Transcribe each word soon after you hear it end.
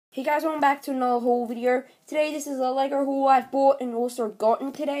Hey guys, welcome back to another haul video. Today this is a Lego haul I've bought and also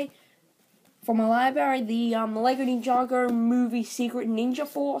gotten today from my library. The Lego Ninjago movie Secret Ninja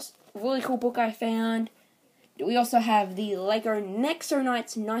Force. Really cool book I found. We also have the Lego Nexo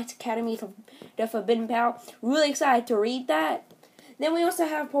Knights Knights Academy for the Forbidden Power. Really excited to read that. Then we also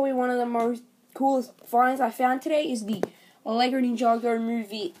have probably one of the most coolest finds I found today is the Lego Ninjago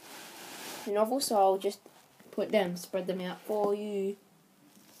movie novel. So I'll just spread them out for you.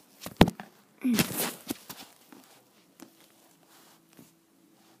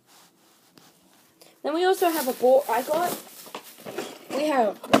 Then we also have a board I got. We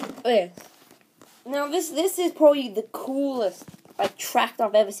have this. Now this is probably the coolest track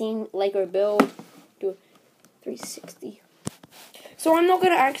I've ever seen Lego build. Do a 360. So I'm not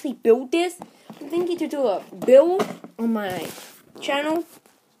gonna actually build this. I'm thinking to do a build on my channel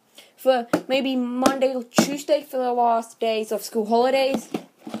for maybe Monday or Tuesday for the last days of school holidays.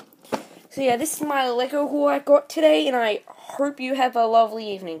 So yeah, this is my Lego haul I got today, and I hope you have a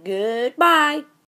lovely evening. Goodbye!